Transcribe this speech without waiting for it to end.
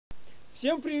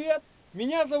Всем привет!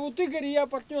 Меня зовут Игорь, и я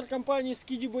партнер компании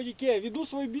Sbc.Команда. Веду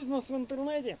свой бизнес в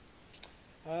интернете.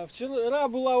 Вчера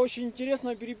была очень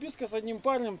интересная переписка с одним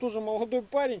парнем, тоже молодой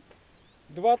парень,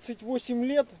 28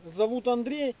 лет, зовут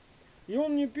Андрей. И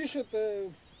он мне пишет,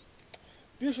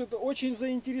 очень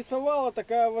заинтересовала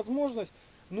такая возможность,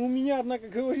 но у меня, однако,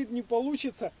 говорит, не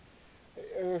получится.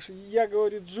 Я,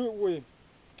 говорит,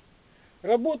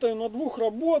 работаю на 2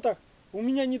 работах, у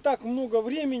меня не так много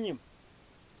времени.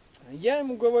 Я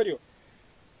ему говорю: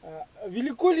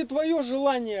 велико ли твое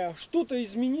желание что-то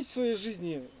изменить в своей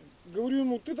жизни? Говорю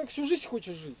ему: ты так всю жизнь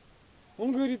хочешь жить?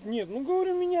 Он говорит: нет. Ну,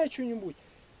 говорю, меняй что-нибудь.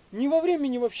 Не во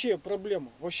времени вообще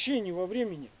проблема, вообще не во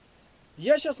времени.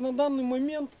 Я сейчас на данный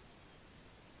момент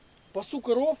пасу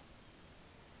коров.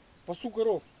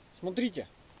 Смотрите.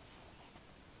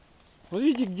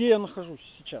 Смотрите, где я нахожусь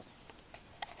сейчас.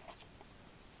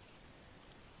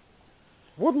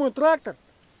 Вот мой трактор.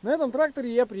 На этом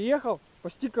тракторе я приехал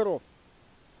пасти коров.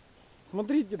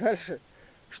 Смотрите дальше.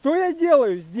 Что я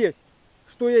делаю здесь?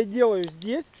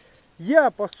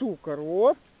 Я пасу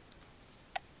коров.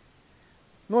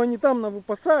 Но они там на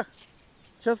выпасах.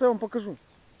 Сейчас я вам покажу.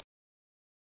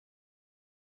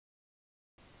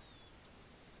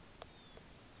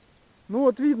 Ну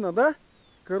вот видно, да?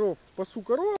 Коров. Пасу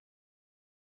коров.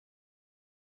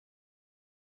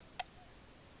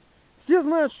 Все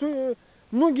знают,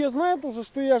 многие знают уже,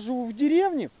 что я живу в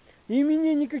деревне. И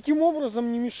мне никаким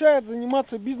образом не мешает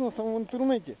заниматься бизнесом в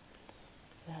интернете.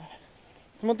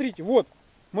 Смотрите, вот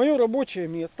мое рабочее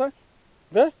место.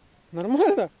 Да?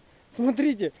 Нормально?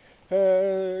 Смотрите.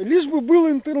 Лишь бы был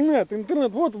интернет.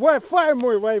 Вот Wi-Fi,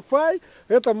 мой Wi-Fi.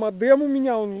 Это модем у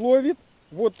меня, он ловит.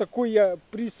 Вот такой я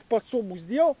приспособу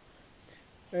сделал.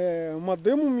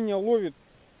 Модем у меня ловит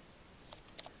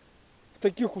в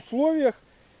таких условиях.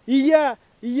 И я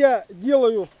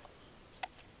делаю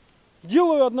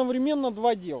одновременно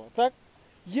 2 дела. Так?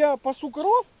 Я пасу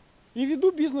коров и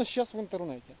веду бизнес сейчас в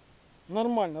интернете.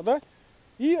 Нормально, да?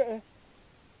 И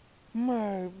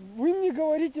вы мне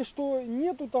говорите, что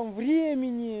нету там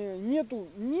времени,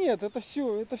 Нет, это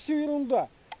все ерунда.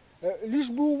 Лишь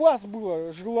бы у вас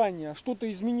было желание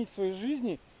что-то изменить в своей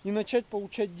жизни и начать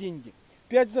получать деньги.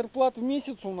 5 зарплат в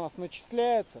месяц у нас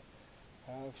начисляется.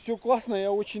 Все классно,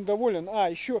 я очень доволен.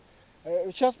 Еще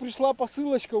сейчас пришла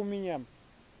посылочка у меня.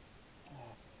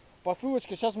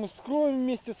 Сейчас мы вскроем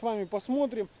вместе с вами,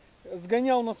 посмотрим.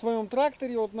 Сгонял на своем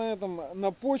тракторе, вот на этом,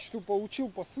 на почту, получил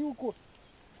посылку.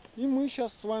 И мы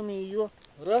сейчас с вами ее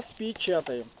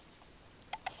распечатаем.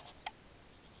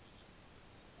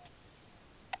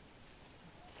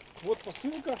 Вот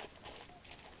посылка.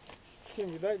 Всем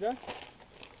видать, да?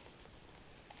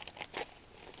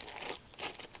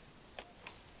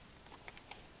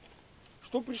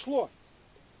 Что пришло?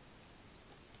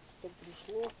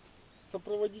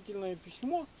 Сопроводительное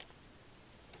письмо.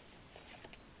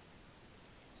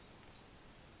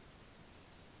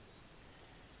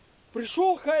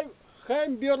 Пришел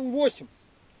Хаймберн 8.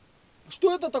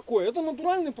 Что это такое? Это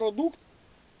натуральный продукт,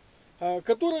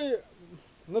 который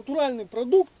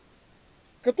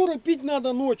пить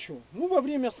надо ночью. Ну, во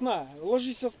время сна.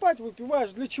 Ложишься спать,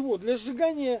 выпиваешь. Для чего? Для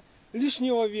сжигания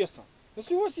лишнего веса.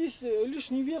 Если у вас есть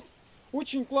лишний вес,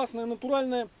 очень классная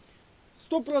натуральная,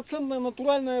 100%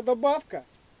 натуральная добавка.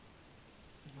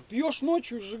 Пьешь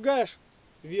ночью, сжигаешь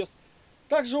вес.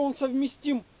 Также он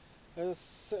совместим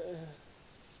с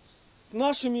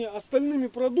нашими остальными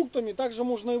продуктами. Также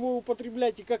можно его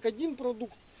употреблять и как один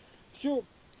продукт. Все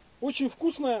очень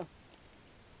вкусная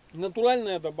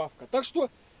натуральная добавка. Так что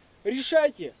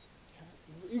решайте.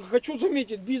 И хочу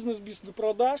заметить, бизнес без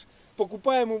продаж.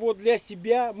 Покупаем его для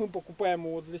себя. Мы покупаем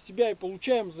его для себя и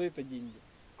получаем за это деньги.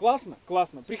 Классно?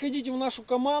 Классно. Приходите в нашу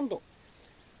команду.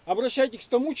 Обращайтесь к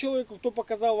тому человеку, кто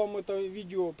показал вам это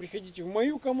видео. Приходите в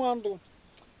мою команду.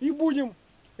 И будем,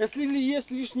 если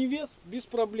есть лишний вес, без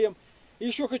проблем. И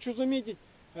еще хочу заметить,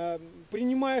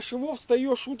 принимаешь его,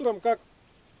 встаешь утром как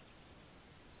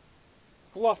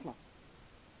классно.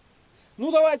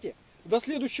 Ну давайте, до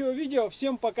следующего видео.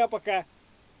 Всем пока-пока.